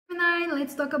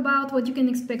let's talk about what you can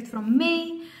expect from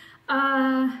May.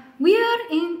 We are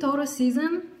in Taurus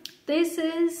season. This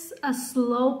is a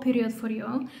slow period for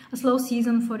you, a slow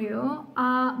season for you,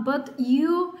 but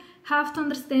you have to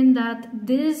understand that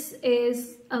this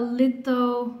is a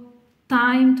little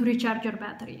time to recharge your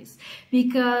batteries,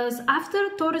 because after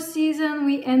Taurus season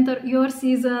we enter your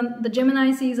season, the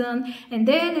Gemini season, and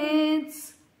then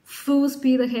it's full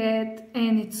speed ahead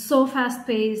and it's so fast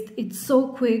paced, it's so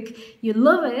quick, you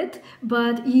love it,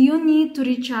 but you need to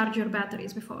recharge your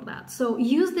batteries before that. So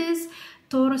use this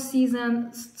Taurus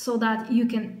season so that you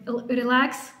can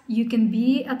relax, you can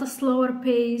be at a slower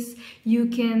pace, you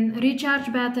can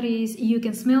recharge batteries, you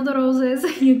can smell the roses,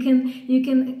 you can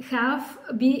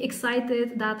be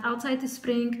excited that outside is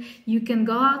spring, you can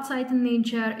go outside in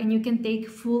nature and you can take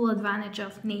full advantage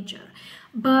of nature.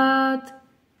 But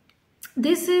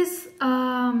this is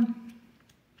an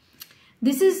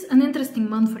interesting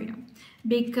month for you,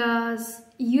 because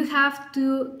you have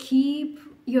to keep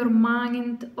your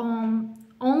mind on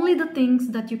only the things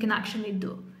that you can actually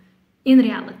do in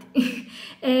reality.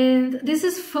 And this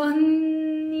is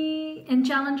funny and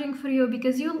challenging for you,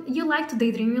 because you like to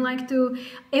daydream, you like to,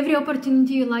 every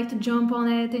opportunity you like to jump on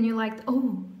it, and you like,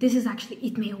 oh, this is actually,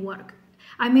 it may work,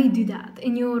 I may do that,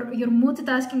 and you're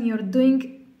multitasking, you're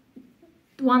doing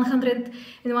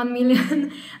 101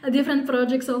 million different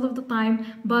projects all of the time.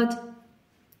 But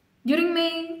during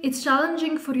May, it's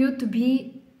challenging for you to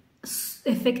be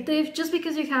effective, just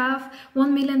because you have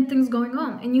 1 million things going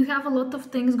on, and you have a lot of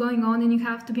things going on, and you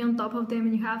have to be on top of them,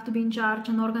 and you have to be in charge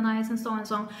and organize, and so on and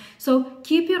so on. So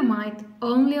keep your mind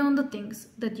only on the things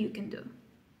that you can do.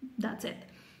 That's it.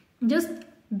 Just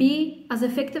be as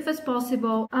effective as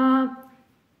possible.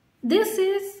 This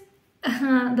is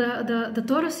the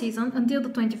Taurus season until the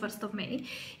 21st of May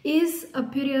is a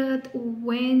period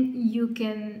when you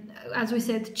can, as we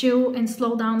said, chill and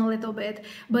slow down a little bit,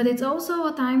 but it's also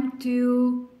a time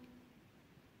to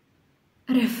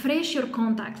refresh your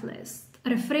contact list,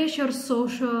 refresh your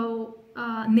social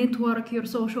network, your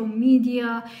social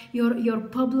media, your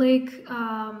public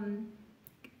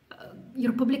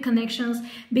connections,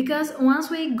 because once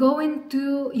we go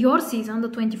into your season, the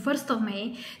 21st of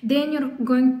May, then you're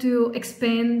going to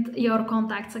expand your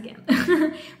contacts again.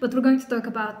 But we're going to talk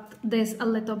about this a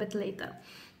little bit later.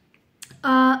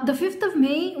 The 5th of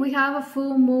May, we have a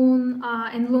full moon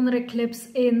and lunar eclipse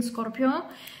in Scorpio.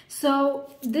 So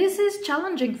this is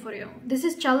challenging for you. This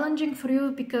is challenging for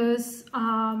you because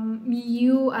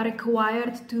you are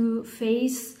required to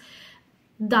face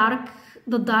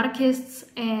the darkest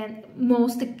and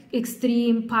most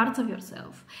extreme parts of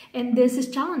yourself, and this is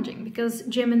challenging because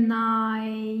Gemini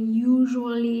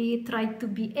usually try to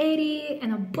be airy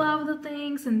and above the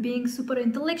things and being super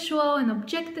intellectual and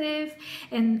objective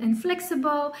and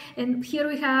flexible, and here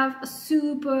we have a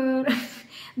super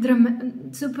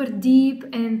super deep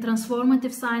and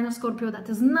transformative sign of Scorpio that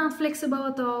is not flexible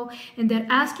at all, and they're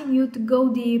asking you to go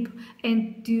deep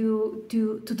and to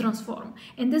transform.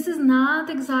 And this is not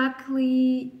exactly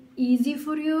easy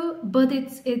for you, but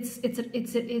it's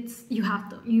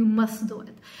you must do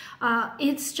it.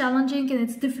 It's challenging and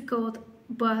it's difficult,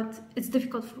 but it's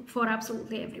difficult for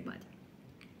absolutely everybody.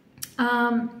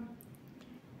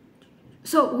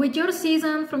 So with your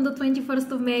season from the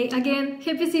 21st of May, again,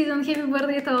 happy season, happy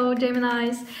birthday to all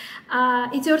Geminis.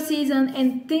 It's your season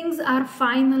and things are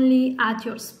finally at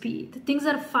your speed. Things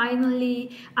are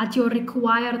finally at your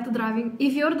required driving.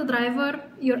 If you're the driver,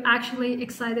 you're actually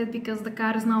excited because the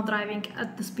car is now driving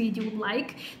at the speed you would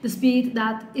like, the speed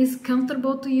that is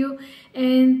comfortable to you,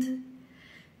 and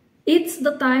it's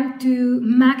the time to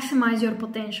maximize your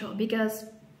potential because,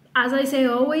 as I say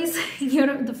always,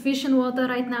 you're the fish in water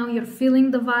right now, you're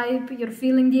feeling the vibe, you're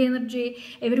feeling the energy,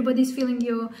 everybody's feeling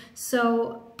you.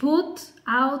 So put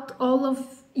out all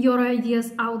of your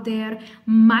ideas out there,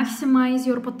 maximize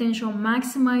your potential,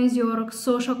 maximize your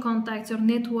social contacts, your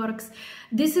networks.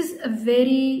 This is a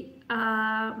very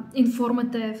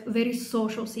informative, very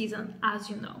social season, as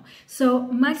you know. So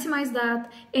maximize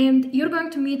that, and you're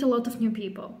going to meet a lot of new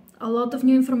people. A lot of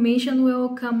new information will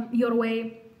come your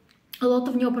way. A lot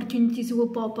of new opportunities will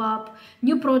pop up,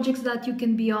 new projects that you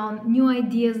can be on, new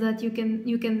ideas that you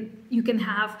can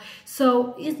have.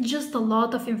 So it's just a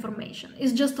lot of information.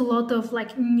 It's just a lot of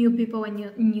like new people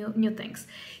and new things.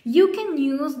 You can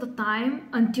use the time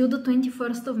until the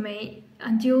 21st of May,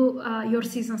 until your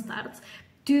season starts,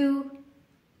 to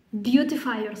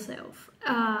beautify yourself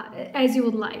as you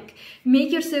would like.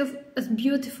 Make yourself as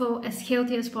beautiful, as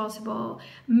healthy as possible.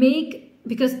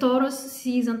 Because Taurus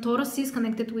is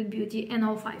connected with beauty and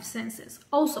all 5 senses.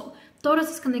 Also,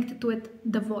 Taurus is connected with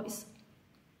the voice.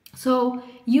 So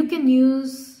you can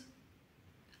use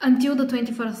until the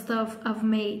 21st of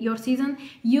May, your season,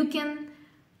 you can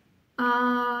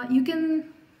how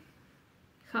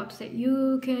to say,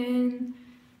 you can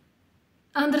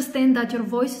understand that your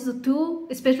voice is a tool,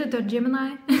 especially to a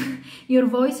Gemini. Your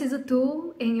voice is a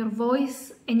tool, and your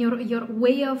voice and your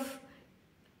way of,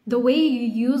 the way you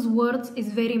use words is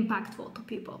very impactful to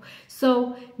people.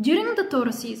 So during the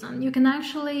Taurus season, you can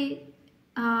actually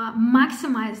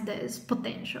maximize this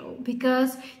potential,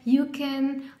 because you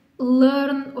can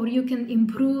learn, or you can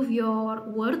improve your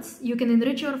words, you can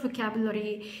enrich your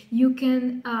vocabulary, you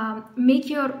can make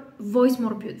your voice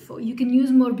more beautiful, you can use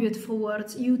more beautiful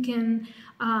words, you can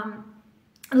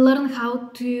learn how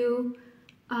to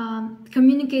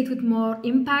communicate with more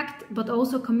impact, but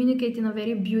also communicate in a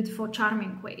very beautiful,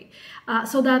 charming way,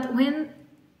 so that when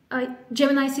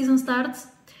Gemini season starts,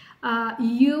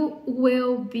 you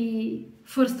will be,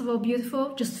 first of all,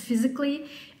 beautiful, just physically.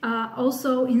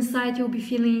 Also inside, you'll be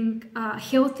feeling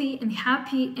healthy and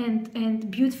happy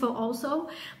and beautiful also.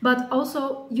 But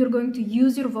also, you're going to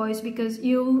use your voice, because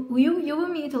you will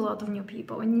meet a lot of new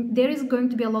people, and there is going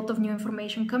to be a lot of new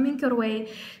information coming your way.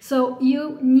 So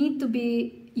you need to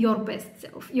be your best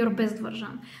self, your best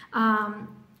version,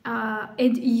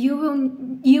 and you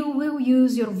will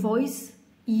use your voice.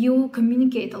 You will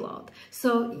communicate a lot.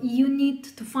 So you need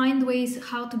to find ways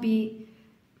how to be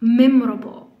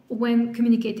memorable when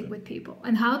communicating with people,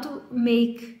 and how to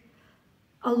make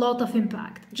a lot of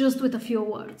impact just with a few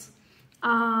words,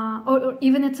 or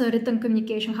even it's a written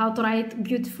communication, how to write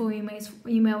beautiful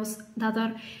emails that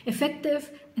are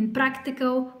effective and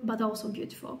practical, but also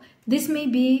beautiful. This may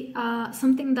be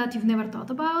something that you've never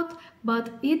thought about, but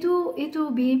it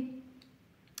will be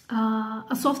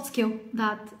a soft skill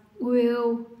that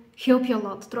will help you a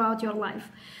lot throughout your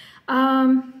life.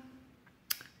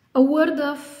 A word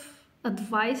of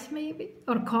advice, maybe,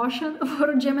 or caution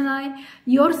for Gemini: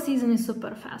 your season is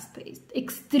super fast-paced,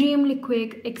 extremely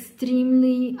quick,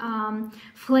 extremely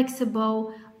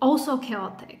flexible, also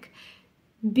chaotic.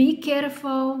 Be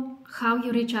careful how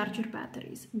you recharge your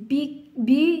batteries. Be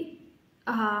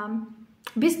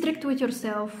strict with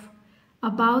yourself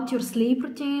about your sleep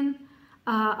routine,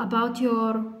 about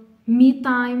your me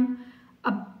time,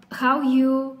 how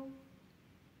you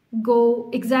go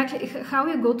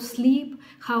to sleep,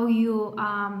 how you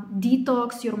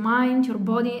detox your mind, your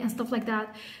body, and stuff like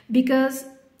that, because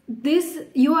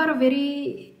you are a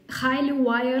very highly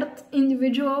wired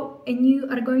individual, and you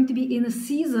are going to be in a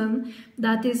season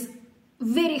that is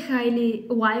very highly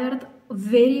wired,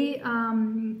 very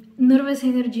nervous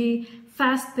energy,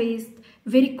 fast-paced,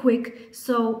 very quick.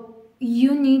 So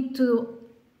you need to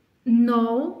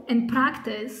know and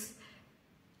practice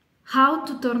how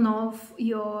to turn off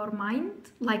your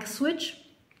mind, like switch,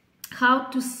 how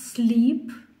to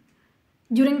sleep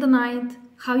during the night,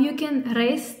 how you can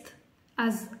rest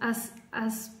as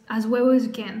well as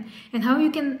you can, and how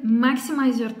you can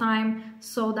maximize your time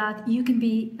so that you can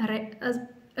be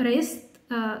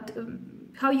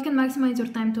how you can maximize your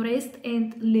time to rest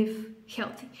and live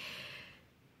healthy.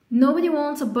 Nobody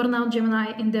wants a burnout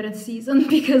Gemini in their season,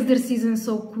 because their season is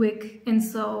so quick and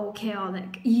so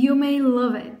chaotic. You may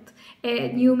love it,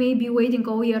 and you may be waiting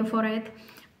all year for it.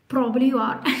 Probably you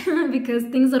are, because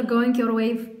things are going your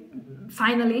way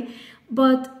finally.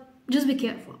 But just be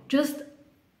careful. Just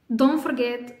don't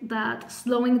forget that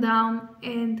slowing down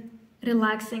and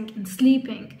relaxing and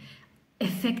sleeping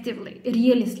effectively,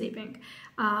 really sleeping,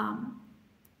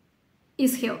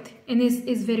 is healthy and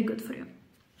is very good for you.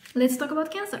 Let's talk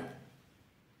about Cancer.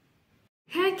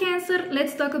 Hi Cancer,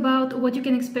 let's talk about what you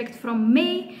can expect from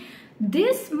May.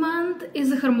 This month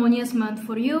is a harmonious month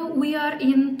for you. We are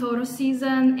in Taurus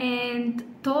season, and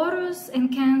Taurus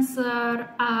and Cancer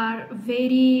are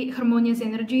very harmonious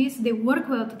energies. They work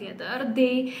well together.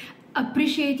 They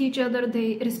appreciate each other,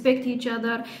 they respect each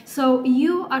other. So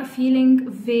you are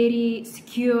feeling very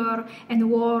secure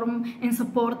and warm and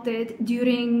supported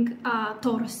during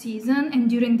Taurus season, and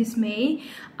during this May.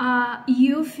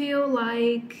 You feel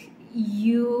like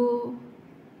you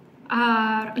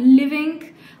are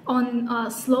living on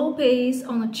a slow pace,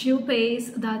 on a chill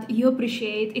pace that you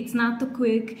appreciate. It's not too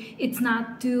quick, it's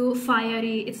not too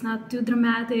fiery, it's not too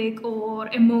dramatic or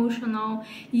emotional.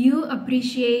 You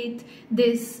appreciate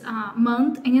this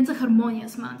month, and it's a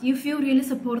harmonious month. You feel really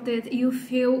supported, you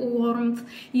feel warmth,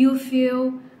 you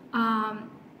feel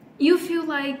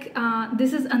like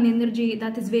this is an energy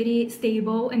that is very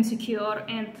stable and secure,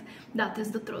 and that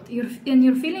is the truth.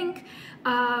 You're feeling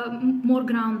more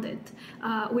grounded,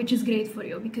 which is great for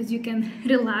you, because you can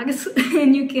relax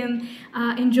and you can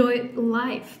enjoy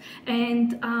life.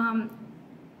 And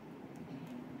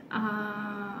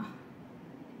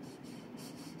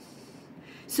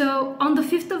So on the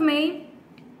 5th of May,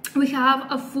 we have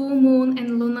a full moon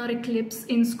and lunar eclipse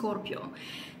in Scorpio.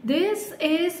 This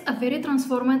is a very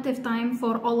transformative time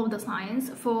for all of the signs,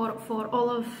 for all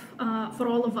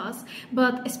of us,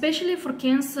 but especially for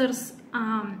Cancers.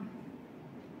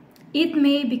 It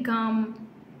may become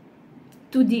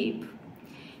too deep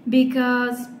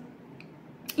because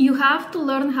you have to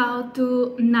learn how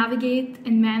to navigate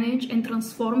and manage and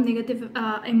transform negative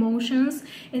emotions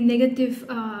and negative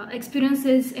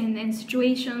experiences and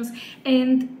situations,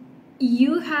 and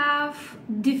you have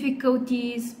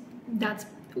difficulties. That's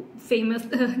famous.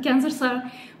 Cancers are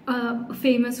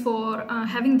famous for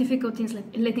having difficulties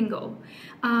letting go.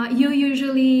 You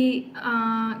usually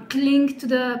cling to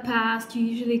the past, you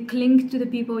usually cling to the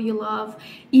people you love,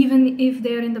 even if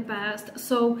they're in the past.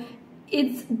 So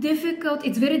it's difficult,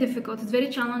 it's very difficult, it's very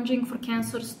challenging for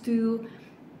Cancers to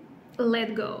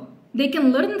let go. They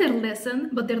can learn their lesson,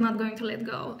 but they're not going to let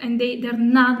go. And they're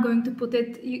not going to put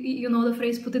it, you know the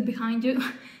phrase, put it behind you?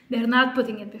 They're not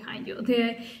putting it behind you.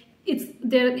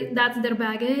 That's their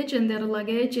baggage and their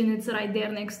luggage, and it's right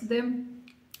there next to them,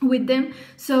 with them.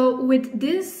 So with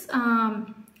this,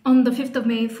 on the 5th of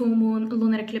May, full moon,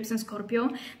 lunar eclipse in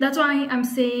Scorpio, that's why I'm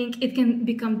saying it can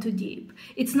become too deep.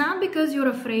 It's not because you're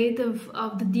afraid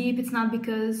of the deep, it's not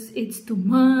because it's too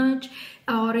much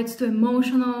or it's too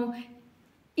emotional.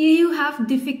 You have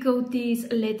difficulties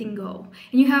letting go,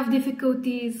 and you have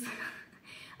difficulties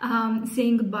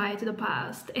saying goodbye to the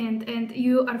past, and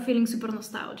you are feeling super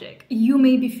nostalgic. You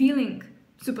may be feeling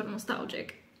super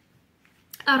nostalgic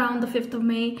around the 5th of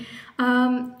May.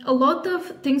 A lot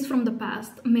of things from the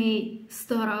past may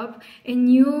stir up,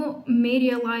 and you may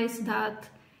realize that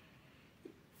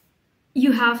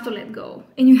you have to let go,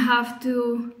 and you have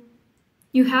to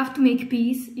make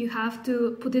peace, you have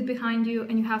to put it behind you,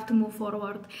 and you have to move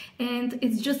forward. And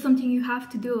it's just something you have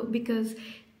to do, because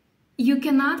you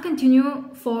cannot continue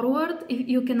forward, if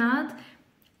you cannot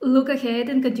look ahead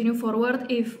and continue forward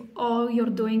if all you're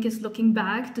doing is looking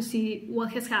back to see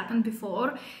what has happened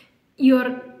before.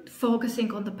 You're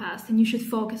focusing on the past, and you should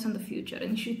focus on the future,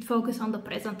 and you should focus on the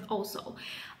present also.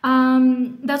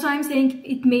 That's why I'm saying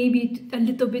it may be a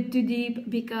little bit too deep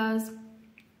because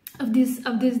of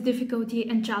this difficulty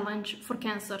and challenge for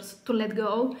Cancers to let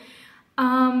go.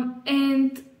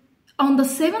 And on the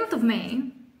 7th of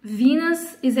May,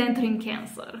 Venus is entering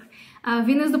Cancer.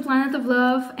 Venus, the planet of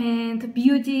love and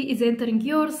beauty, is entering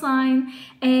your sign,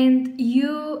 and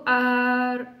you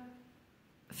are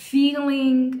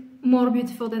feeling more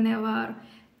beautiful than ever,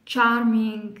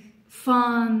 charming,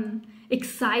 fun,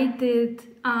 excited,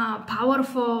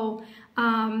 powerful,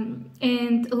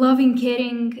 and loving,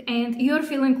 caring, and you're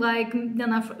feeling like an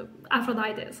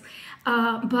Aphrodite.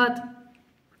 But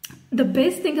the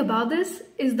best thing about this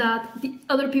is that the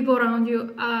other people around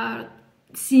you are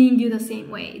seeing you the same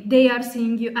way. They are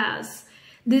seeing you as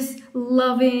this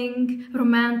loving,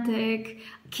 romantic,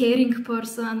 caring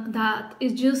person that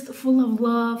is just full of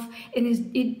love, and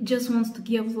it just wants to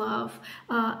give love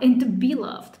and to be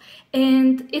loved.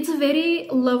 And it's a very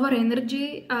lover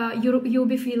energy. You'll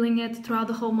be feeling it throughout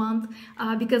the whole month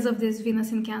because of this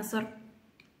Venus in Cancer.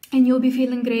 And you'll be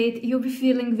feeling great, you'll be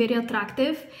feeling very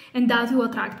attractive, and that will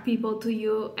attract people to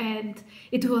you, and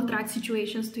it will attract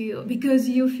situations to you because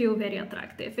you feel very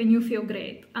attractive and you feel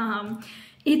great.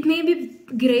 It may be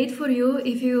great for you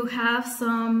if you have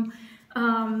some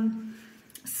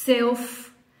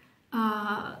self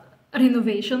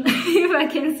renovation, if I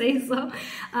can say so.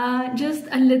 Just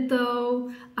a little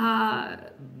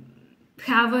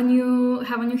have a new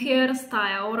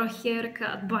hairstyle or a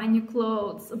haircut, buy new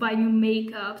clothes, buy new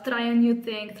makeup, try a new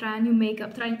thing, try a new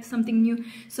makeup, try something new.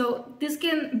 So this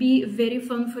can be very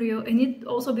fun for you, and it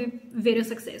also be very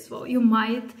successful. You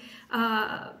might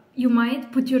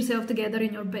put yourself together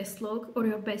in your best look or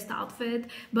your best outfit,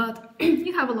 but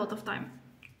you have a lot of time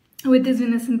with this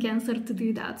Venus in Cancer to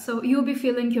do that. So you'll be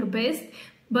feeling your best,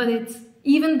 but it's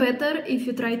even better if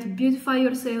you try to beautify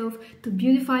yourself, to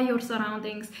beautify your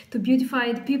surroundings, to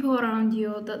beautify the people around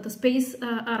you, the space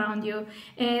around you,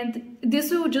 and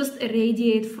this will just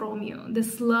radiate from you.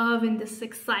 This love and this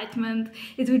excitement,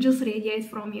 it will just radiate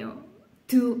from you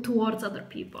towards other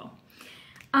people.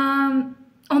 On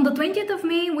the 20th of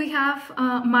May, we have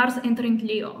Mars entering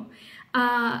Leo.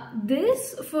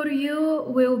 This for you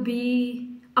will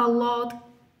be a lot,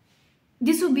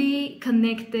 this will be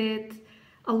connected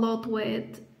a lot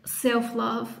with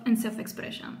self-love and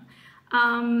self-expression.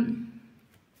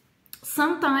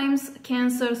 Sometimes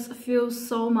Cancers feel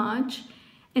so much,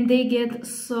 and they get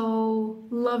so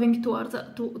loving towards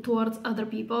other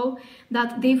people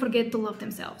that they forget to love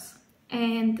themselves,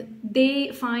 and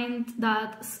they find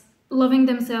that loving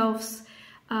themselves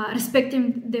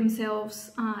respecting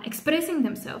themselves, expressing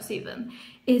themselves even,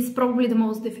 is probably the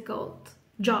most difficult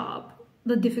job,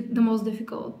 the most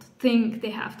difficult thing they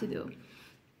have to do.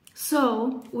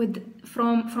 So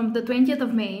from the 20th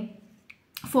of May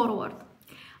forward,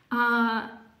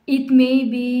 it may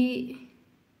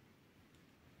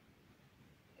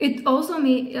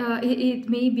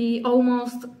be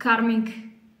almost karmic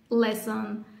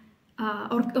lesson,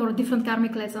 or different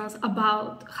karmic lessons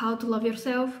about how to love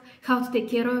yourself, how to take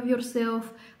care of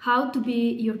yourself, how to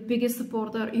be your biggest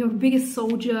supporter, your biggest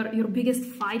soldier, your biggest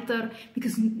fighter,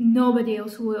 because nobody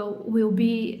else will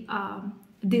be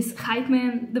this hype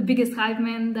man, the biggest hype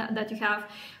man that you have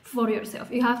for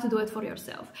yourself. You have to do it for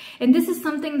yourself. And this is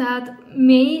something that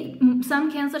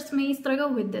some Cancers may struggle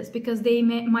with this, because they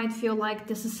might feel like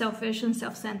this is selfish and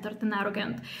self-centered and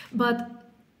arrogant. But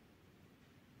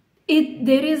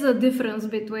there is a difference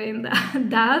between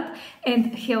that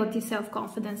and healthy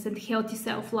self-confidence and healthy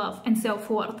self-love and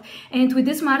self-worth. And with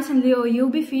this Mars in Leo, you'll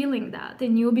be feeling that,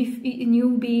 and you'll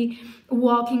be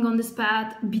walking on this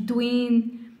path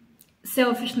between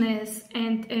selfishness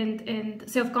and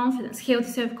self-confidence,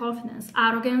 healthy self-confidence,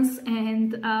 arrogance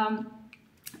and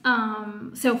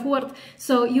self-worth.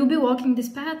 So you'll be walking this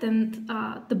path, and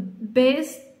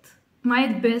my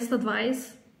best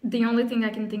advice, the only thing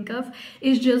I can think of,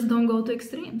 is just don't go to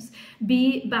extremes.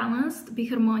 Be balanced, be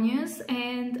harmonious,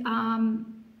 and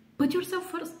put yourself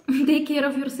first. Take care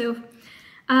of yourself.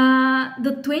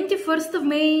 The 21st of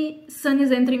May, Sun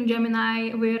is entering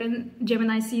Gemini. We're in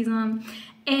Gemini season,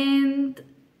 and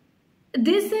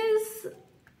this is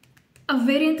a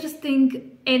very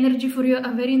interesting energy for you,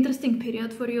 a very interesting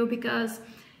period for you, because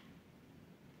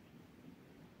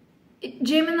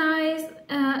Gemini's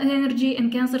energy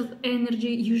and Cancer's energy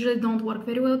usually don't work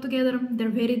very well together. They're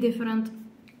very different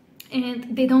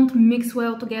and they don't mix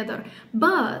well together.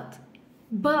 But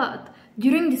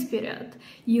during this period,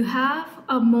 you have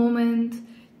a moment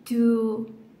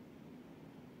to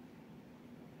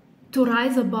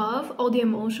rise above all the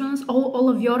emotions, all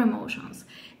of your emotions.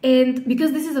 And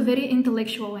because this is a very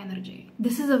intellectual energy,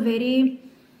 this is a very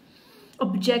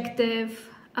objective,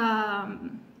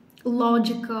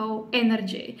 logical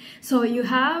energy. So you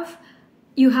have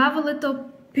a little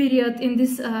period in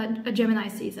this Gemini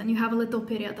season, you have a little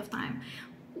period of time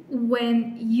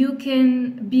when you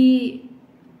can be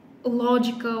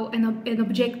logical and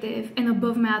objective and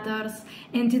above matters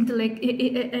and intellect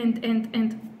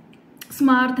and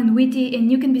smart and witty,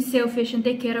 and you can be selfish and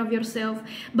take care of yourself,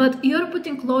 but you're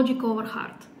putting logic over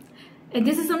heart. And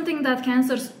this is something that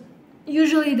Cancers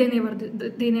usually they never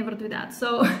do that.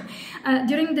 So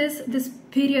during this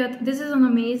period, this is an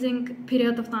amazing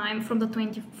period of time from the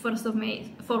 21st of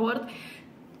May forward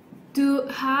to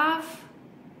have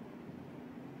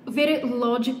very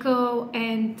logical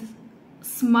and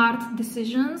smart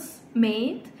decisions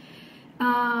made,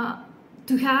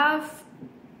 to have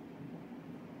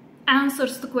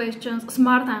answers to questions,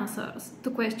 smart answers to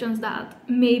questions that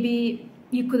maybe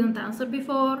you couldn't answer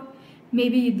before.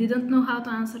 Maybe you didn't know how to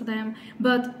answer them,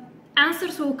 but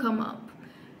answers will come up.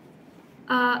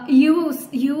 You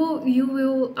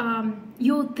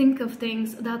will think of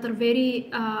things that are very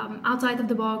outside of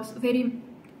the box, very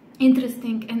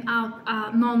interesting and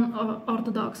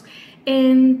non-orthodox,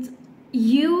 and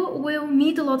you will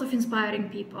meet a lot of inspiring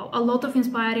people. A lot of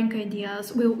inspiring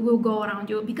ideas will go around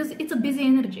you, because it's a busy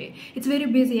energy. It's very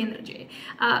busy energy.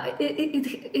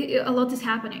 A lot is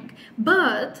happening,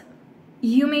 but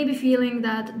you may be feeling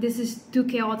that this is too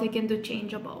chaotic and too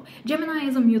changeable. Gemini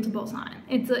is a mutable sign.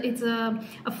 It's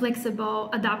a flexible,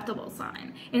 adaptable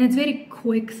sign, and it's a very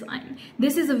quick sign.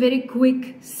 This is a very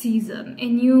quick season,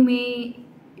 and you may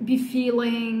be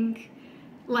feeling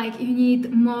like you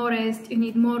need more rest, you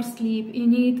need more sleep, you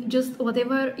need just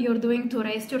whatever you're doing to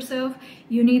rest yourself,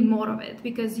 you need more of it,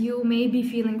 because you may be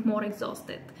feeling more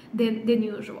exhausted than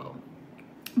usual.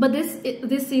 But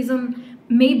this season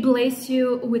may bless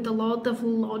you with a lot of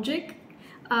logic,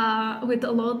 with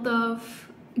a lot of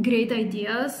great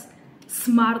ideas,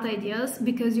 smart ideas,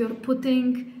 because you're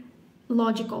putting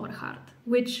logic over heart,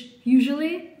 which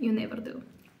usually you never do.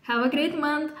 Have a great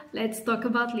month. Let's talk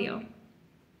about Leo.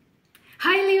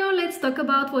 Hi Leo, let's talk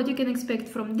about what you can expect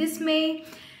from this May.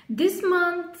 This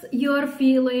month you're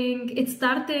feeling, it's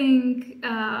starting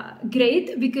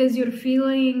great, because you're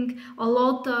feeling a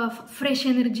lot of fresh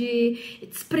energy.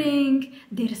 It's spring,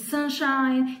 there's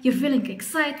sunshine, you're feeling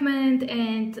excitement,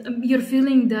 and you're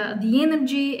feeling the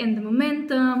energy and the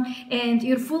momentum, and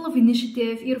you're full of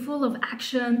initiative, you're full of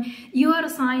action. You are a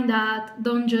sign that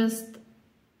don't just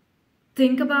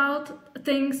think about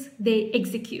things, they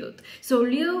execute. So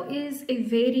Leo is a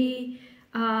very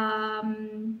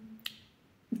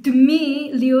to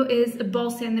me, Leo is a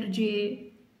boss energy.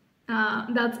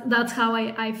 That's how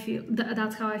I feel.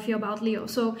 That's how I feel about Leo.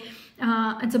 So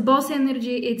it's a boss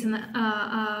energy. It's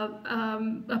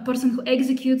a person who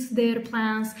executes their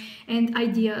plans and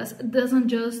ideas. Doesn't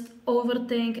just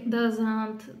overthink.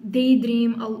 Doesn't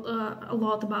daydream a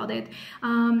lot about it.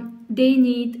 They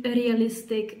need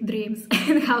realistic dreams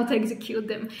and how to execute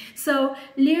them. So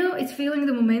Leo is feeling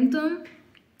the momentum.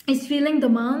 Is feeling the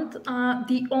month.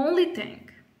 The only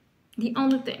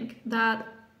thing that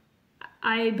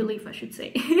I believe I should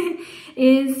say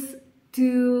is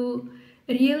to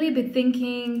really be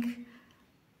thinking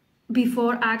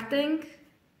before acting.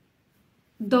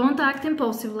 Don't act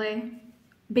impulsively,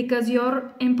 because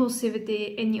your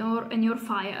impulsivity and your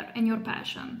fire and your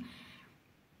passion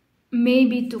may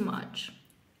be too much.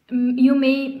 You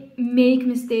may make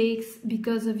mistakes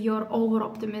because of your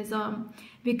over-optimism,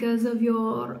 because of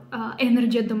your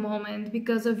energy at the moment,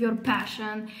 because of your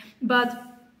passion. But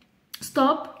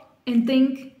stop and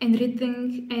think and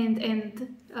rethink,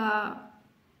 and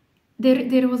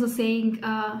there was a saying,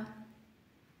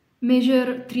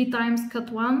 measure 3 times, cut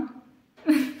 1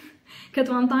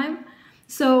 time.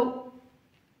 So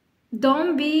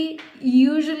don't be,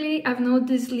 usually I've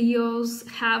noticed Leos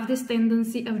have this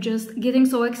tendency of just getting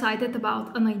so excited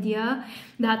about an idea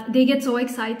that they get so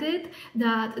excited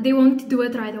that they want to do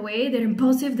it right away. They're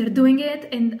impulsive, they're doing it,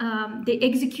 and they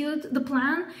execute the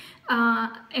plan,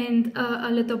 and a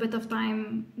little bit of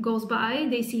time goes by.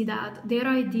 They see that their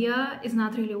idea is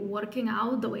not really working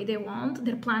out the way they want.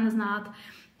 Their plan is not,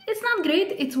 it's not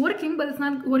great, it's working, but it's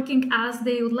not working as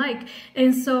they would like.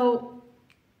 And so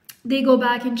they go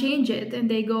back and change it, and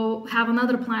they go have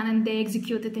another plan and they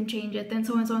execute it and change it, and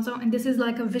so on and so on and so on. And this is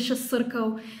like a vicious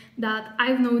circle that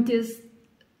I've noticed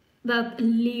that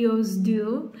Leos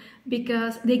do,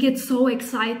 because they get so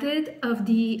excited of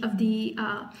the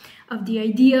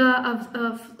idea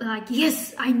of like,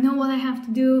 yes, I know what I have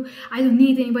to do, I don't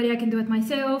need anybody, I can do it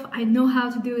myself, I know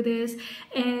how to do this.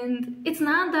 And it's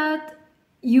not that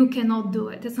you cannot do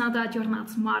it, it's not that you're not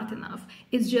smart enough,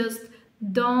 it's just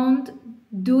don't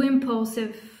do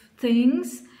impulsive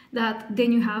things that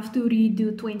then you have to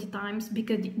redo 20 times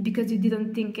because you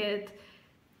didn't think it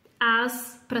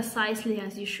as precisely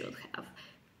as you should have.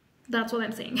 That's what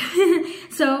I'm saying.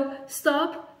 So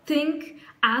stop, think,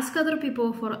 ask other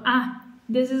people for,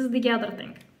 this is the other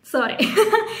thing. Sorry.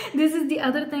 This is the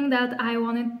other thing that I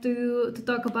wanted to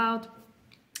talk about,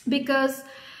 because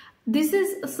this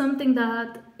is something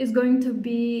that is going to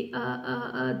be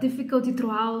a difficulty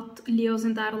throughout Leo's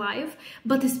entire life,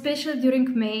 but especially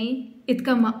during May, it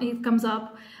comes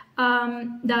up,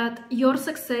 that your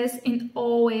success in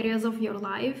all areas of your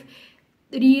life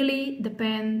really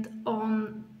depend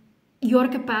on your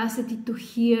capacity to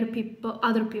hear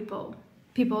other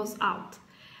people's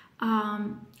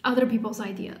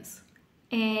ideas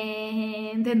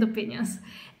and opinions.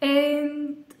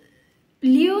 And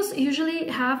Leos usually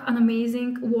have an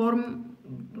amazing, warm,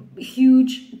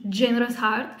 huge, generous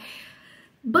heart,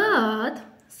 but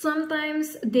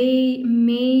sometimes they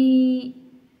may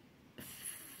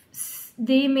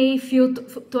feel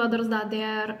to others that they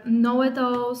are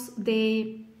know-it-alls.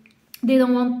 They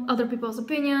don't want other people's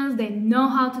opinions. They know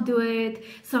how to do it.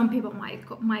 Some people might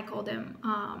call them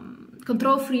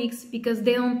control freaks, because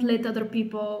they don't let other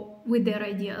people with their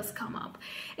ideas come up.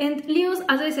 And Leos,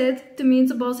 as I said, to me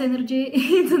it's a boss energy.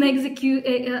 It's an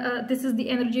this is the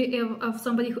energy of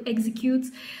somebody who executes.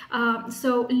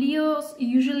 So Leos,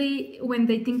 usually when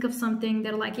they think of something,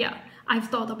 they're like, yeah, I've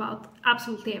thought about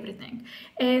absolutely everything.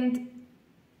 And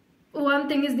one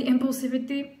thing is the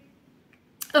impulsivity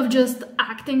of just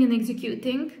acting and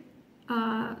executing,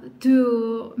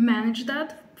 to manage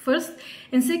that first.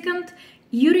 And second,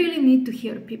 you really need to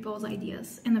hear people's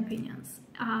ideas and opinions.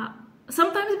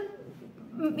 Sometimes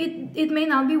it may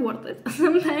not be worth it.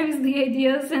 Sometimes the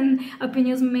ideas and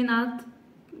opinions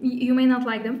you may not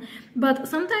like them, but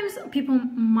sometimes people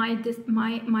might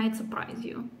surprise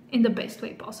you in the best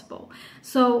way possible.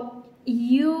 So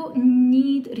you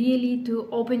need really to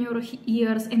open your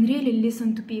ears and really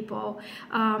listen to people,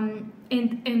 and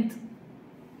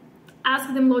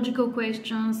ask them logical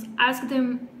questions, ask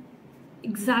them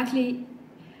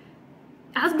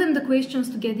the questions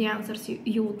to get the answers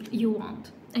you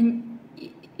want, and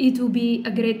it will be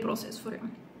a great process for you.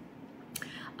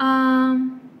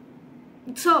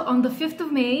 So on the 5th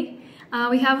of May,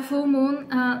 we have a full moon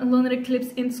lunar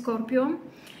eclipse in Scorpio,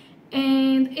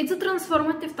 and it's a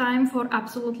transformative time for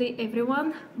absolutely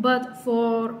everyone, but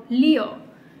for Leo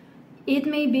it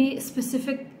may be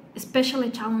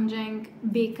especially challenging,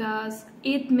 because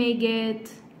it may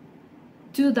get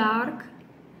too dark,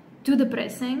 too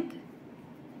depressing,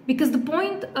 because the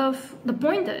point of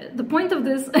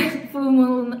this full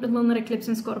moon lunar eclipse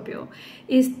in Scorpio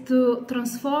is to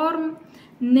transform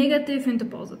negative into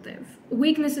positive,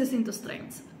 weaknesses into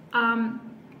strengths.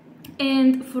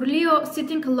 And for Leo,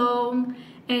 sitting alone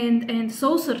and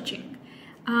soul searching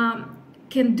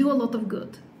can do a lot of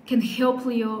good, can help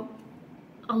Leo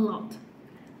a lot,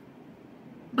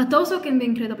 but also can be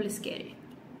incredibly scary.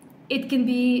 It can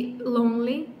be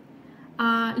lonely.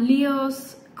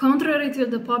 Leos, contrary to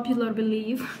the popular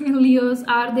belief, Leos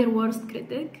are their worst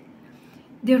critic.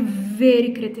 They're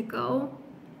very critical,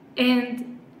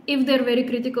 and if they're very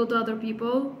critical to other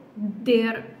people,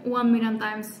 they're 1,000,000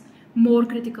 times more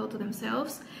critical to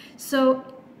themselves. So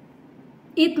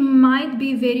it might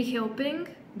be very helping,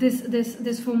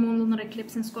 this full moon lunar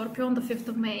eclipse in Scorpio on the 5th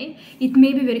of May. It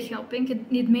may be very helping,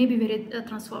 it may be very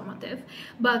transformative,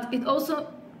 but it also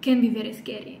can be very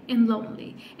scary and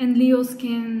lonely. And Leos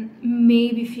can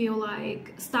maybe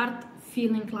start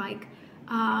feeling like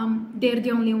they're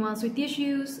the only ones with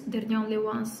issues, they're the only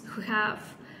ones who have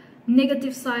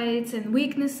negative sides and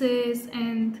weaknesses,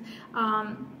 and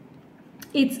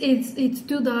it's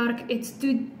too dark, it's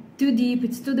too deep,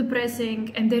 it's too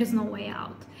depressing, and there is no way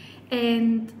out.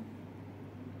 And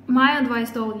my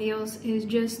advice to all Leos is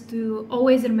just to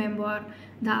always remember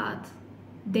that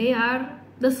they are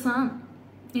the sun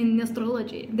in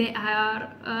astrology. They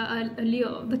are a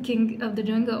Leo, the king of the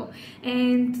jungle.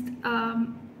 And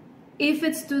if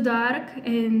it's too dark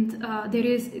and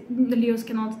the Leos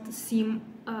cannot seem,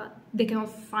 they cannot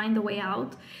find a way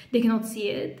out, they cannot see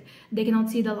it, they cannot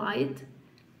see the light,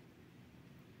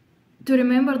 to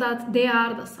remember that they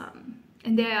are the sun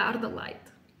and they are the light.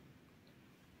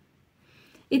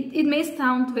 It may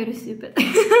sound very stupid,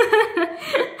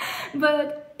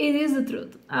 but it is the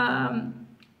truth.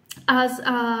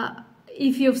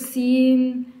 If you've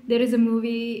seen, there is a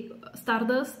movie,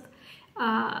 Stardust,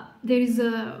 there is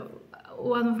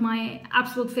one of my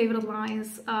absolute favorite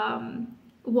lines,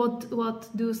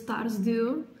 what do stars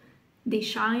do? They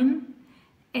shine.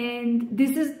 And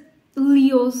this is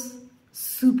Leo's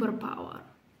superpower,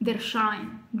 their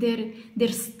shine,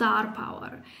 their star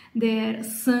power, their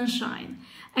sunshine.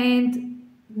 And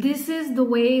this is the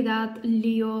way that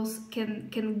Leos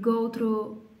can go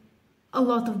through a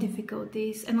lot of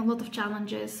difficulties and a lot of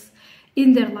challenges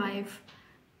in their life,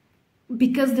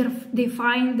 because they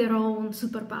find their own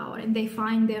superpower and they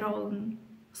find their own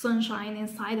sunshine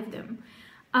inside of them.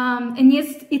 And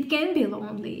yes, it can be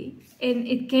lonely and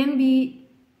it can be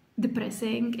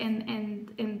depressing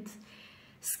and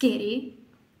scary,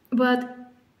 but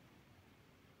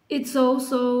it's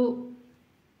also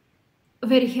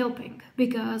very helping,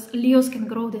 because Leos can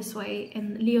grow this way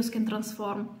and Leos can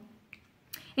transform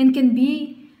and can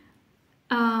be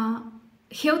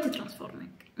healthy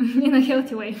transforming in a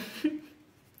healthy way.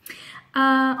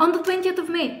 On the 20th of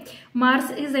May, Mars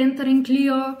is entering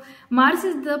Leo. Mars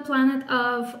is the planet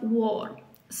of war,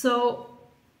 so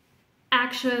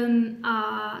action,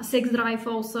 sex drive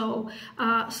also.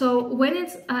 So when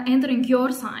it's entering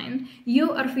your sign,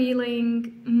 you are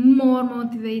feeling more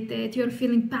motivated, you're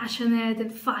feeling passionate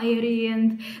and fiery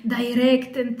and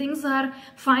direct, and things are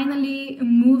finally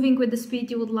moving with the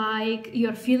speed you would like.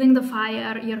 You're feeling the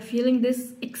fire, you're feeling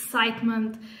this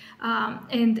excitement,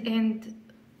 and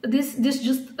this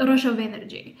just rush of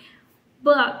energy.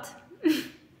 But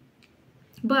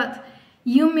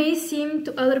you may seem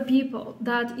to other people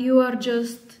that you are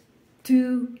just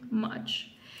too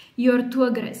much. You're too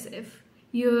aggressive.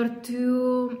 You're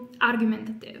too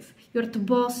argumentative. You're too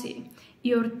bossy.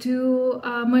 You're too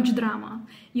much drama.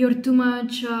 You're too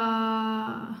much.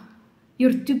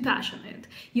 You're too passionate.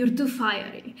 You're too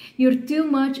fiery. You're too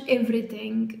much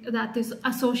everything that is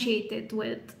associated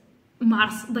with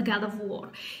Mars, the god of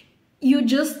war. You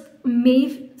just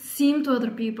may seem to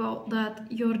other people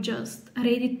that you're just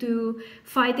ready to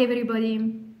fight everybody,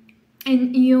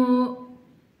 and you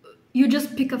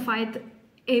just pick a fight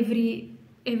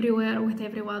everywhere with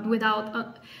everyone without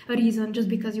a reason, just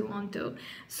because you want to.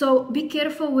 So be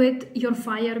careful with your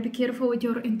fire, be careful with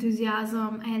your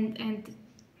enthusiasm and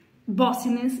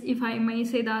bossiness, if I may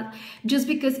say that, just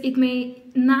because it may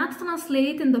not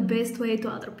translate in the best way to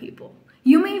other people.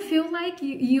 You may feel like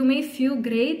you may feel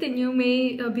great and you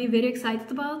may be very excited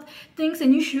about things,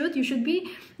 and you should be,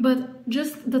 but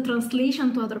just the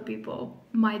translation to other people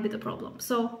might be the problem.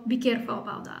 So be careful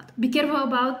about that. Be careful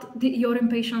about your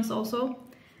impatience also,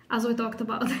 as we talked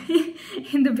about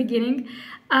in the beginning.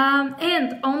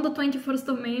 And on the 21st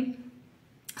of May,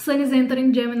 Sun is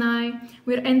entering Gemini.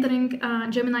 We're entering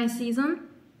Gemini season.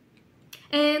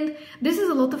 And this is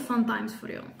a lot of fun times for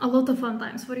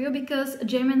you, because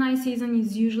Gemini season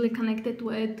is usually connected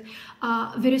with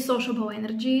very sociable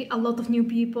energy, a lot of new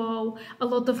people, a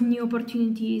lot of new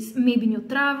opportunities, maybe new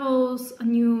travels,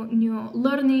 new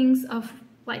learnings of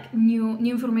like new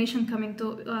information coming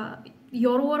to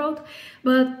your world,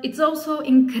 but it's also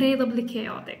incredibly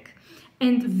chaotic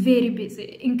and very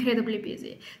busy, incredibly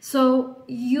busy. So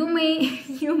you may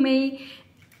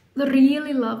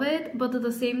really love it, but at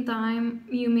the same time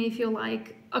you may feel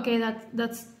like, okay,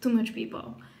 that's too much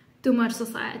people, too much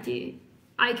society,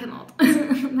 I cannot.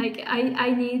 Like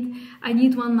I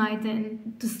need one night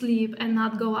in to sleep and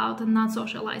not go out and not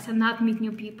socialize and not meet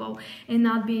new people and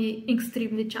not be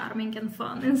extremely charming and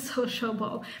fun and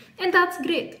sociable. And that's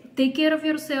great. Take care of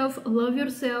yourself, love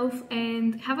yourself,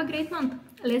 and have a great month.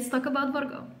 Let's talk about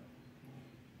Virgo.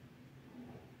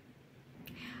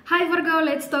 Hi Virgo,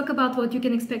 let's talk about what you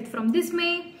can expect from this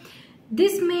May.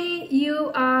 This May,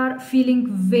 you are feeling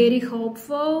very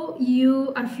hopeful,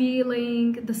 you are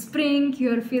feeling the spring,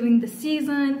 you are feeling the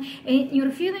season, and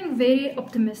you're feeling very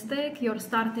optimistic. You're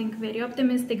starting very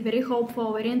optimistic, very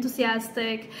hopeful, very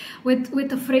enthusiastic,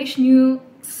 with a fresh new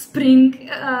spring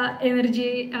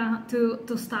energy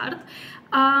to start.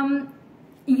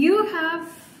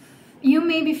 You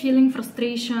may be feeling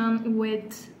frustration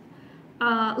with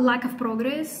lack of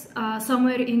progress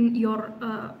somewhere in your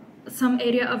some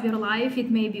area of your life.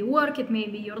 It may be work, it may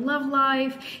be your love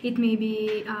life, it may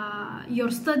be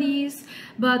your studies,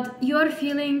 but you are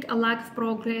feeling a lack of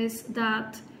progress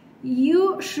that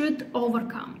you should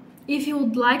overcome. If you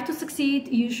would like to succeed,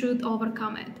 you should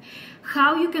overcome it.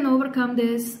 How you can overcome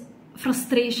this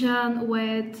frustration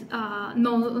with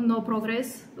no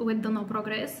progress,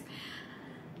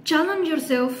 challenge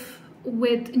yourself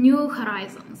with new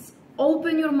horizons.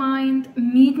 Open your mind,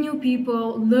 meet new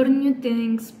people, learn new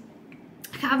things,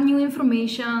 have new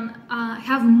information,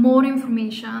 have more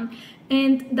information,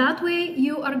 and that way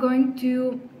you are going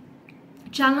to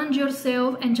challenge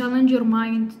yourself and challenge your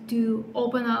mind to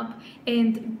open up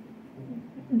and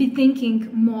be thinking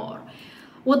more.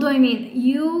 What do I mean?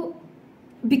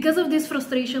 Because of this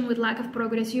frustration with lack of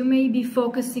progress, you may be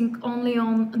focusing only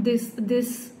on this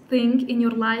thing in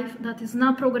your life that is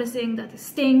not progressing, that is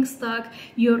staying stuck.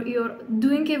 You're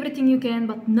doing everything you can,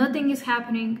 but nothing is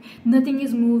happening, nothing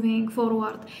is moving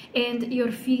forward, and you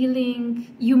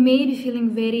may be feeling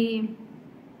very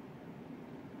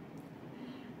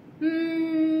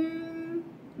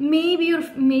maybe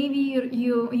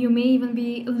you may even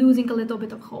be losing a little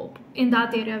bit of hope in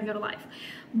that area of your life.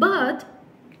 But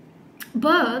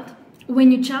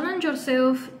when you challenge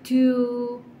yourself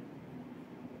to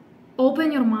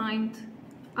open your mind,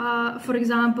 for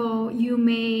example, you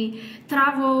may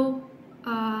travel,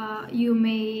 you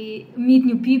may meet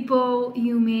new people,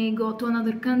 you may go to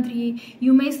another country,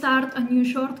 you may start a new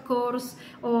short course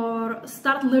or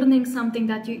start learning something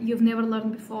that you've never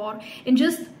learned before, and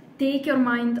just take your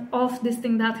mind off this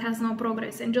thing that has no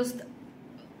progress and just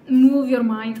move your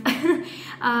mind,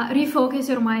 refocus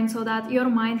your mind so that your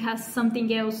mind has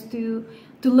something else to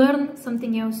learn,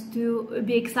 something else to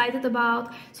be excited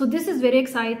about. So this is very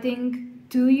exciting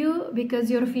to you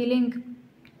because you are feeling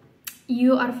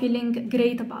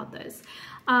great about this,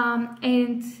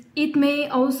 and you may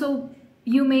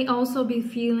also be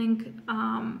feeling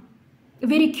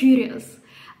very curious,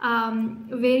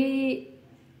 very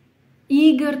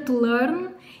eager to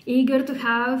learn, eager to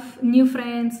have new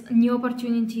friends, new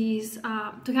opportunities,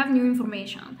 to have new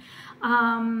information.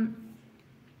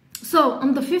 So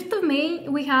on the 5th of May,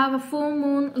 we have a full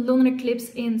moon lunar eclipse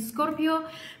in Scorpio.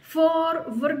 For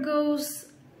Virgos,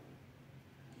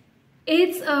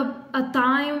 it's a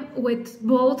time with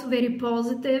both very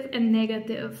positive and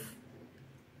negative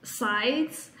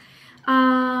sides.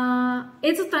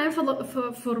 It's a time for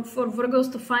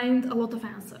Virgos to find a lot of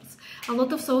answers, a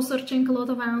lot of soul searching, a lot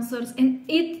of answers, and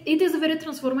it is a very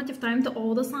transformative time to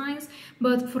all the signs,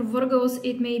 but for Virgos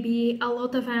it may be a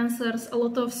lot of answers, a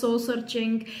lot of soul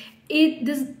searching.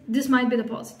 This might be the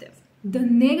positive. The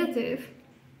negative,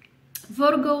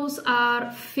 Virgos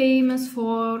are famous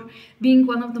for being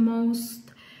one of the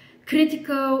most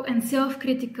critical and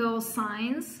self-critical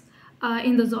signs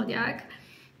in the zodiac,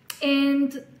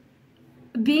 and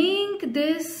being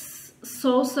this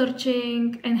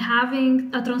soul-searching and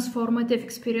having a transformative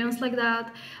experience like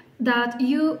that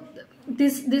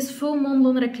this full moon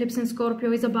lunar eclipse in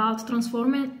Scorpio is about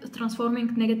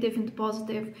transforming negative into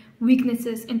positive,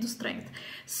 weaknesses into strength.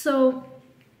 So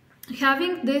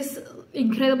having this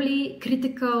incredibly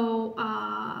critical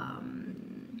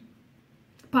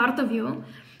part of you,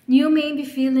 you may be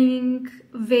feeling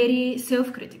very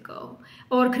self-critical,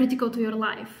 or critical to your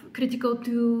life, critical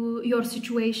to your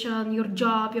situation, your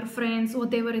job, your friends,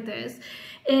 whatever it is.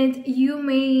 And you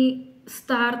may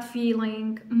start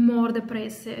feeling more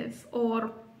depressive,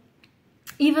 or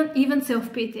even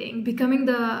self-pitying, becoming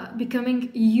a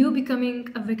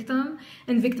victim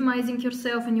and victimizing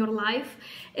yourself in your life,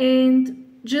 and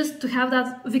just to have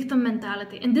that victim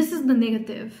mentality. And this is the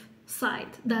negative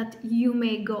side that you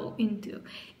may go into.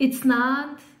 It's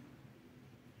not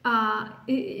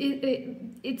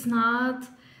it's not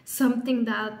something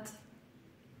that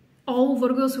all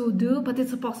Virgos will do, but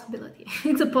it's a possibility.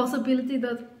 It's a possibility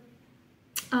that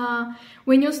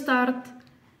when you start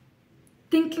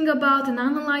thinking about and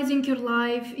analyzing your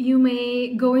life, you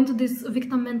may go into this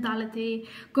victim mentality,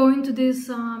 go into this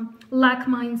lack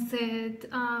mindset,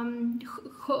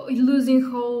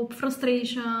 losing hope,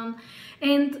 frustration,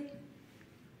 and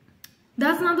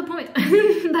that's not the point.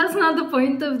 That's not the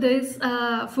point of this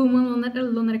full moon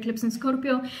lunar eclipse in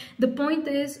Scorpio. The point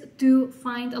is to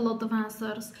find a lot of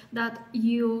answers that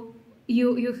you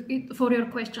for your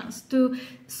questions, to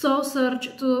soul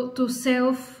search, to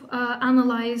self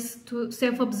analyze, to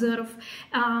self observe,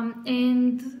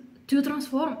 and to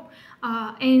transform.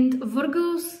 And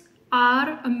Virgos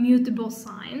are a mutable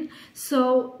sign,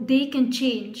 so they can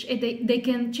change. They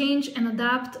can change and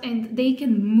adapt, and they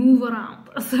can move around.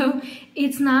 So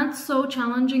it's not so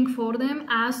challenging for them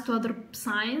as to other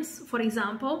signs, for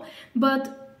example.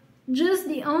 But just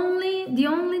the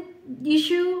only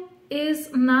issue is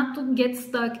not to get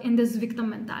stuck in this victim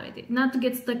mentality, not to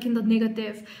get stuck in the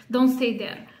negative. Don't stay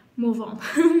there. Move on.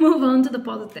 Move on to the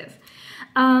positive.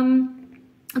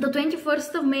 The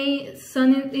 21st of May,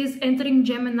 Sun is entering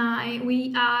Gemini.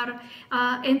 We are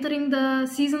entering the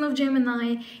season of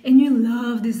Gemini, and you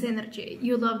love this energy.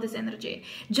 You love this energy.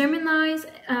 Geminis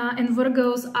and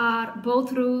Virgos are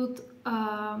both ruled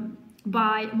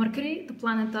by Mercury, the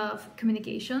planet of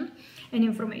communication and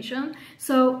information.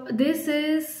 So this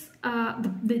is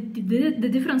the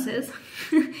difference is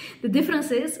the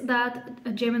difference is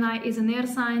that Gemini is an air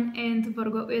sign and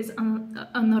Virgo is an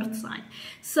earth sign.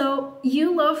 So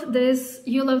you love this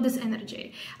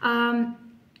energy.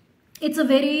 It's a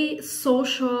very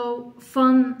social,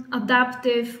 fun,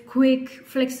 adaptive, quick,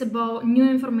 flexible, new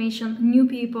information, new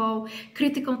people,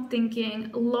 critical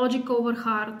thinking, logic over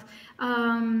heart,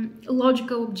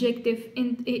 logical, objective,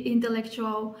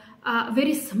 intellectual,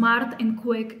 very smart and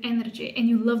quick energy, and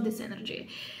you love this energy.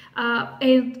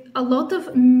 And a lot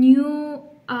of new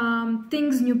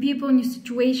things, new people, new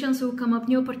situations will come up,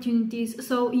 new opportunities.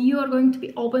 So you are going to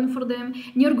be open for them,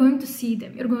 and you're going to see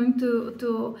them. You're going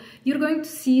to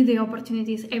see the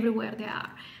opportunities everywhere they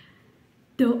are.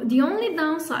 The only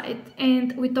downside,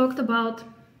 and we talked about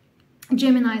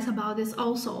Geminis about this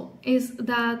also, is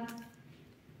that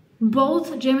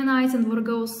both Geminis and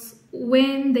Virgos,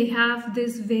 when they have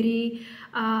this very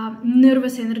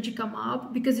nervous energy come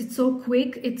up, because it's so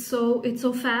quick, it's so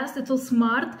fast, it's so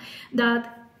smart,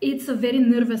 that it's a very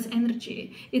nervous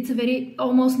energy. It's a very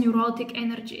almost neurotic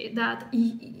energy that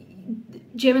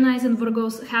Geminis and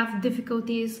Virgos have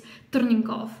difficulties turning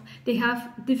off. They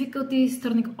have difficulties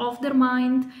turning off their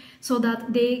mind so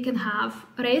that they can have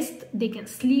rest, they can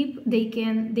sleep, they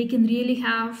can really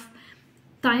have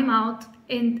time out,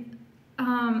 and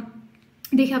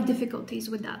they have difficulties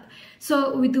with that.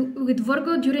 So with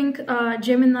Virgo during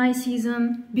Gemini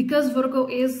season, because Virgo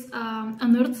is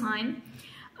an earth sign,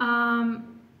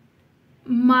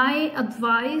 my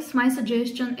advice, my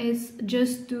suggestion is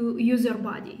just to use your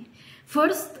body.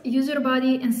 First, use your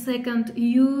body, and second,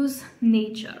 use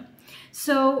nature.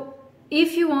 So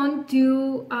if you want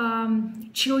to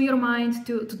chill your mind,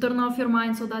 to turn off your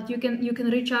mind so that you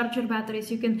can recharge your batteries,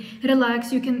 you can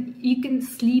relax, you can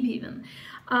sleep even.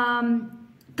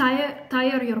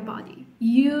 Tire your body.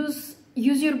 Use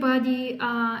your body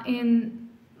in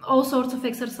all sorts of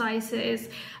exercises.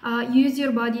 Use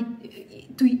your body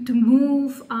to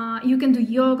move. You can do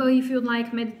yoga if you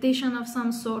like, meditation of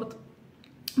some sort.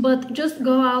 But just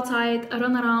go outside,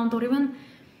 run around, or even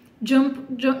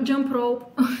jump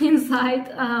rope inside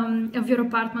of your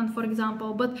apartment, for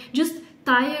example. But just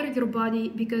tire your body,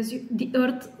 because the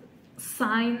earth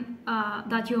sign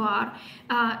that you are,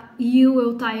 you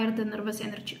will tire the nervous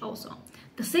energy also.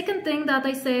 The second thing that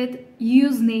I said,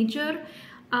 use nature.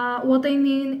 What I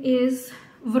mean is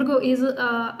Virgo is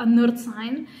an earth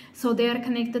sign, so they are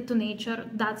connected to nature.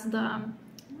 That's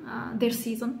their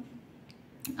season.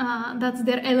 That's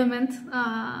their element,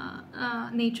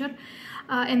 nature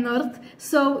and earth.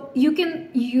 So you can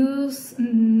use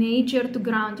nature to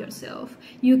ground yourself.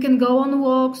 You can go on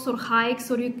walks or hikes,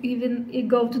 or you even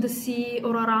go to the sea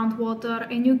or around water,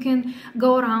 and you can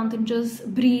go around and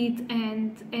just breathe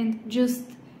and just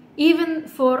even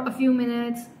for a few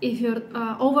minutes. If you're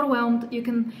overwhelmed, you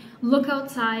can look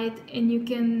outside and you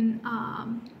can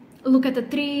look at a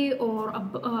tree or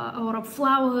a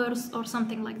flowers or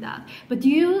something like that. But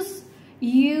use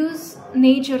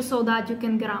nature so that you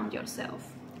can ground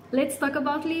yourself. Let's talk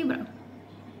about Libra.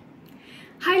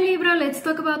 Hi Libra, let's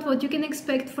talk about what you can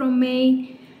expect from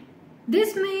May.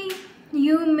 This May,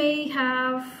 you may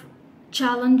have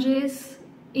challenges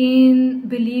in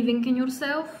believing in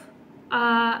yourself.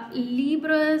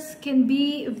 Libras can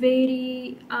be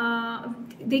very,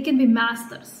 they can be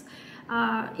masters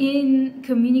in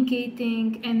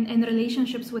communicating and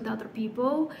relationships with other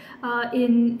people.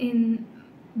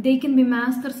 They can be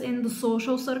masters in the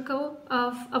social circle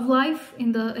of life,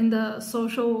 in the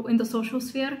social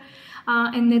sphere,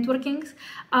 and networkings.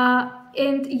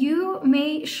 And you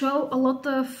may show a lot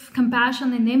of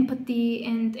compassion and empathy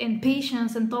and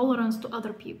patience and tolerance to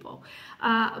other people.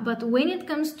 But when it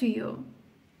comes to you,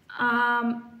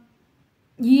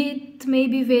 it may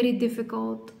be very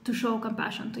difficult to show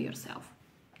compassion to yourself.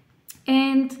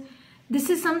 And this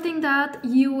is something that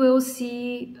you will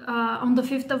see on the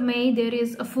 5th of May. There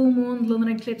is a full moon lunar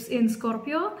eclipse in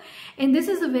Scorpio, and this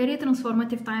is a very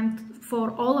transformative time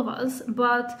for all of us,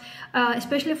 but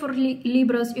especially for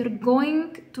Libras, you're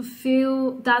going to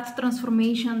feel that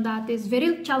transformation that is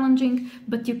very challenging,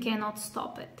 but you cannot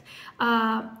stop it.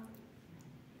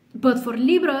 But for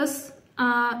Libras,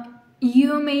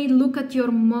 you may look at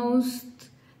your most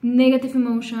negative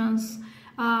emotions,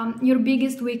 your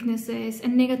biggest weaknesses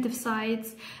and negative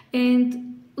sides,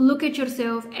 and look at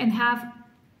yourself and have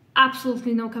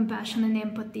absolutely no compassion and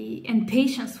empathy and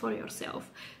patience for yourself.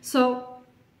 So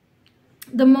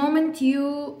the moment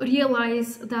you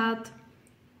realize that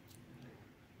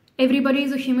everybody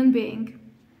is a human being,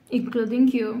 including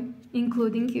you,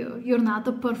 you're not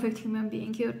a perfect human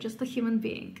being, you're just a human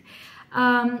being.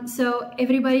 So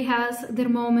everybody has their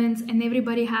moments, and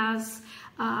everybody has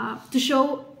to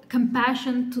show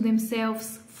compassion to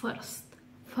themselves first,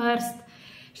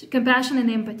 compassion and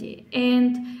empathy,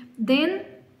 and then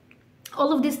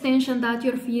all of this tension that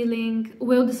you're feeling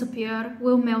will disappear,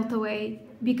 will melt away,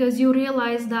 because you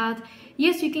realize that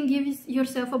yes, you can give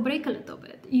yourself a break a little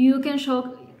bit, you can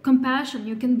show compassion,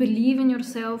 you can believe in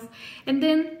yourself, and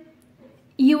then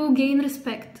you will gain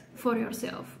respect for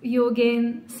yourself, you will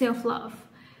gain self-love.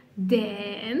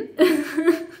 Then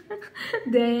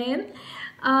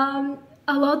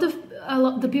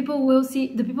the people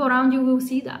around you will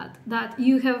see that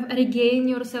you have regained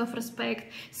your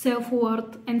self-respect,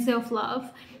 self-worth, and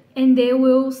self-love, and they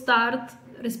will start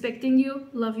respecting you,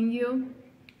 loving you,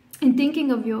 and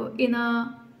thinking of you in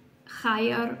a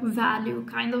higher value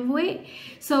kind of way.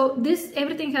 So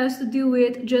everything has to do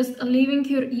with just leaving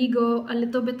your ego a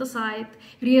little bit aside,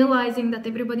 realizing that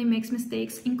everybody makes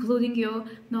mistakes, including you,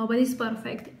 nobody's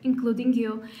perfect, including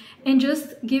you, and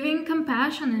just giving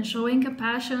compassion and showing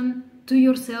compassion to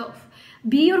yourself.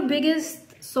 Be your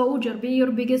biggest soldier, be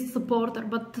your biggest supporter,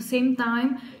 but at the same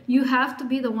time you have to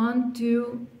be the one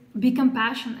to be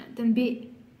compassionate and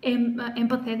be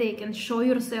empathetic and show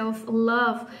yourself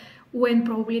love when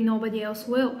probably nobody else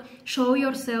will. Show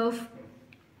yourself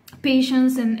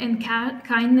patience and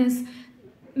kindness,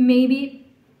 maybe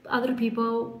other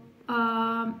people,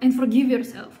 and forgive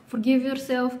yourself,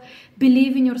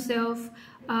 believe in yourself,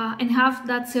 and have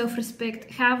that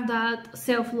self-respect, have that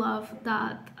self-love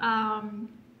that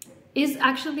is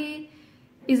actually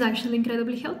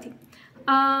incredibly healthy.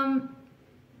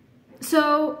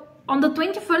 So on the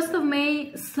 21st of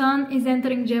May, Sun is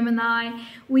entering Gemini.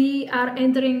 We are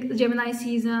entering Gemini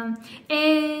season,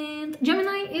 and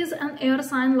Gemini is an air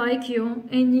sign like you,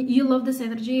 and you love this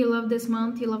energy, you love this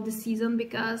month, you love this season,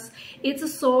 because it's a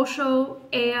social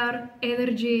air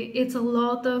energy. It's a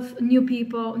lot of new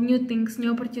people, new things,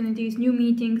 new opportunities, new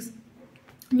meetings,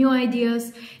 new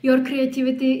ideas. Your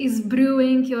creativity is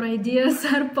brewing, your ideas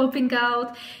are popping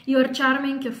out, you're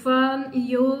charming, you're fun,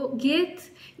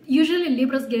 usually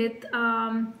Libras get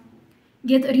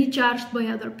recharged by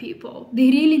other people. They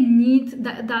really need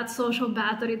that social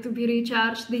battery to be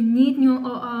recharged. They need new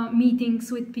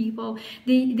meetings with people.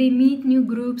 They meet new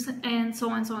groups, and so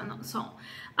on and so on and so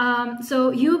on.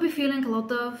 So you'll be feeling a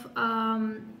lot of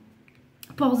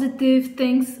positive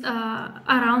things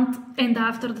around and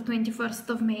after the 21st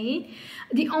of May.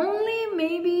 The only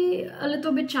maybe a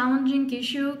little bit challenging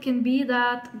issue can be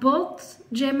that both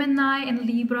Gemini and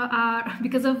Libra are,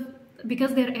 because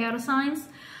they're air signs,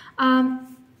 and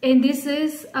this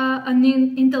is an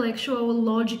intellectual,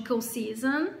 logical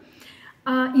season.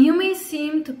 You may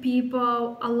seem to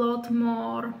people a lot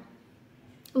more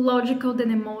logical than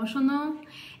emotional,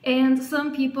 And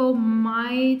some people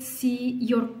might see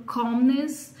your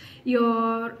calmness,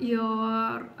 your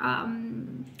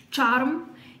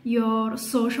charm, your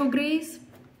social grace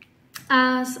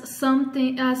as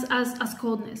something, as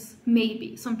coldness.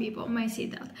 Maybe some people may say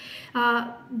that.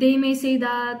 They may say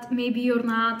that maybe you're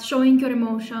not showing your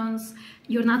emotions,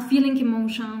 you're not feeling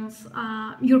emotions,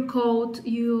 you're cold,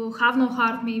 you have no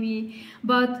heart maybe,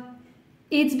 but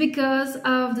it's because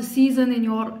of the season in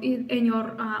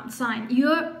your sign.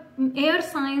 Your air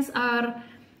signs are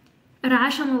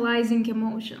rationalizing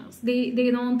emotions. They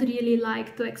don't really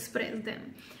like to express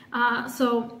them.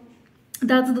 So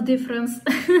that's the difference.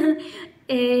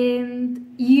 And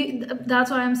that's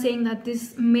why I'm saying that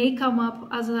this may come up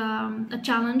as a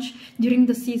challenge during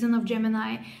the season of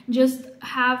Gemini. Just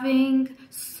having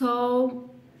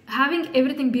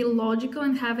everything be logical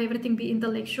and have everything be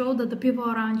intellectual, that the people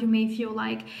around you may feel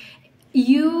like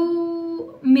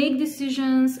you make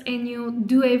decisions and you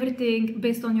do everything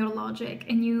based on your logic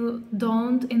and you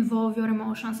don't involve your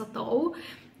emotions at all.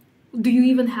 Do you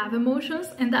even have emotions?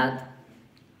 And that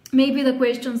may be the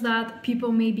questions that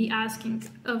people may be asking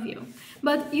of you.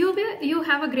 But you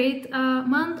have a great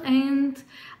month, and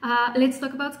let's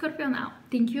talk about Scorpio now.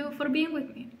 Thank you for being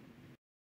with me.